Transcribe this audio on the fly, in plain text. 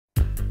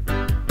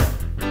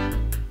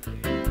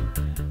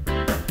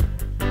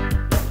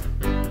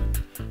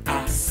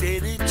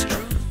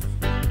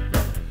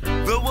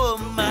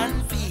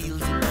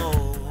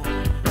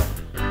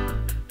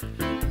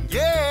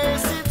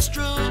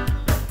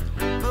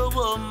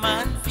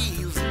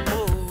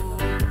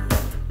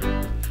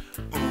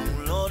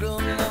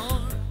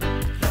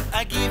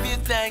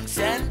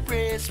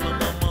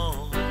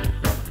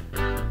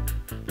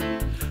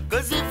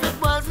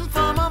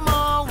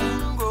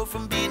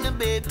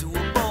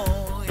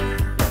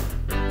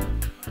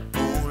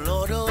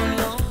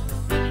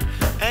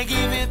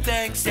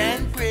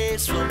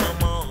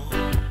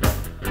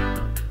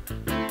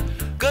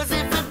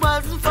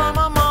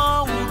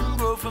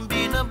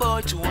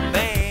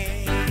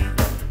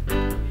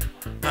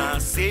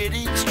said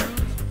it's true.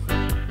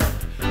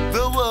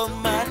 The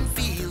woman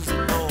feels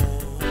it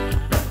more.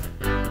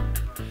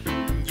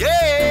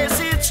 Yes,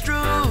 it's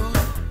true.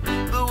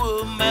 The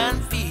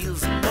woman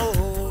feels it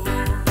more.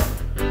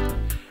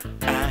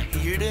 I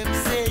hear them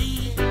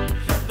say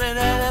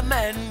that a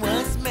man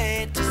was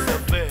made to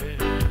suffer.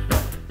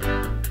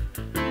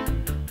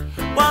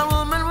 One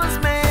woman was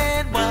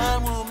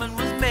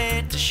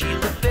made to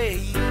shield the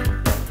pain.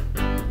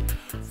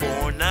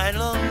 For 9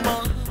 long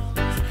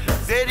months,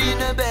 said in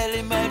her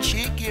belly, man,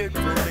 she cared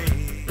for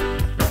me.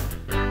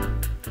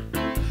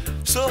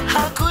 So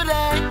how could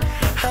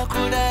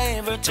I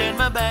ever turn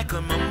my back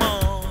on my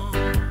mom?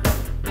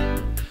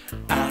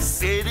 I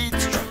said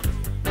it's true.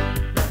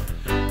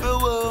 The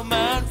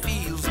woman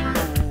feels it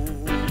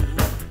more.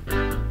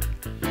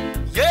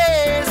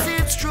 Yes,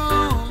 it's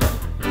true.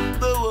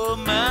 The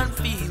woman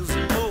feels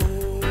it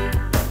more.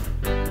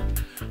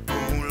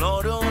 Oh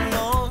Lord,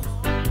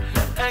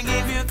 I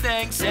give you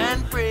thanks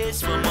and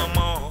praise for my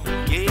mom.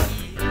 Yeah.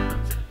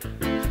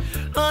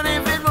 And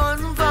if it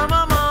wasn't for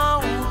my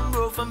mom, who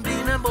grew from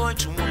being a boy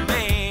to a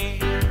man,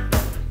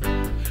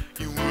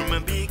 you were my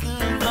big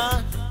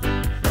love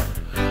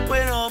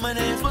when all my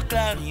days were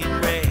cloudy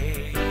and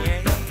gray.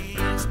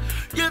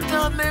 You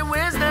taught me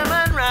wisdom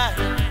and right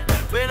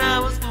when I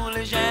was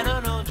foolish. I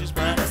don't know just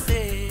what I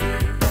said.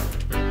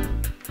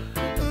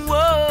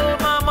 Whoa,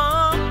 my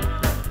mom,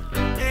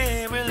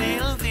 every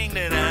little thing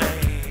that I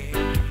had.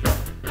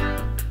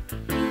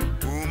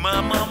 Oh,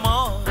 my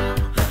mama,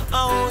 I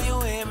owe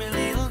you every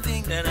little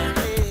thing that I had.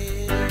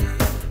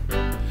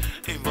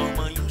 And for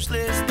my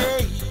useless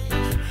days,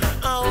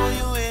 I owe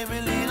you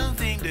every little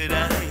thing that I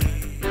had.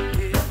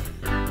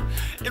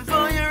 And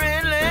for your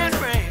endless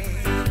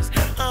praise,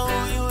 I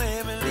owe you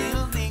every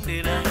little thing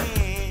that I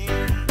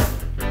had.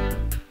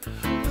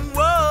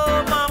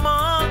 Whoa, mama,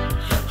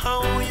 I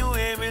owe you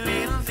every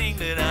little thing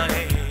that I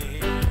had.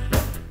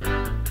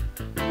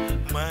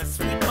 My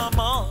sweet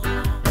mama,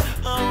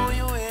 I owe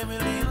you every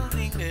little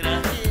thing that I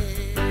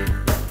had.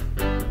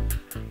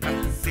 I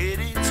said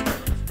it's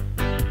true.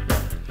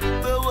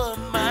 The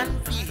woman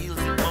feels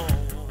it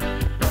more.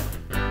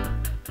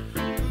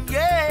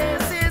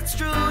 Yes, it's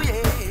true,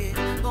 yeah.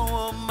 The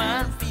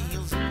woman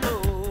feels it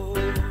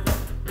more.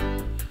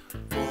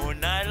 For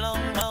 9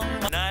 long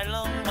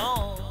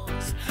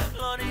months,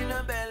 Lord, in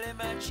her belly,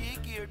 man, she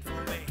cared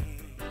for me.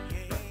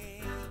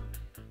 Yeah.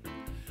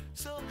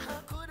 So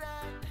how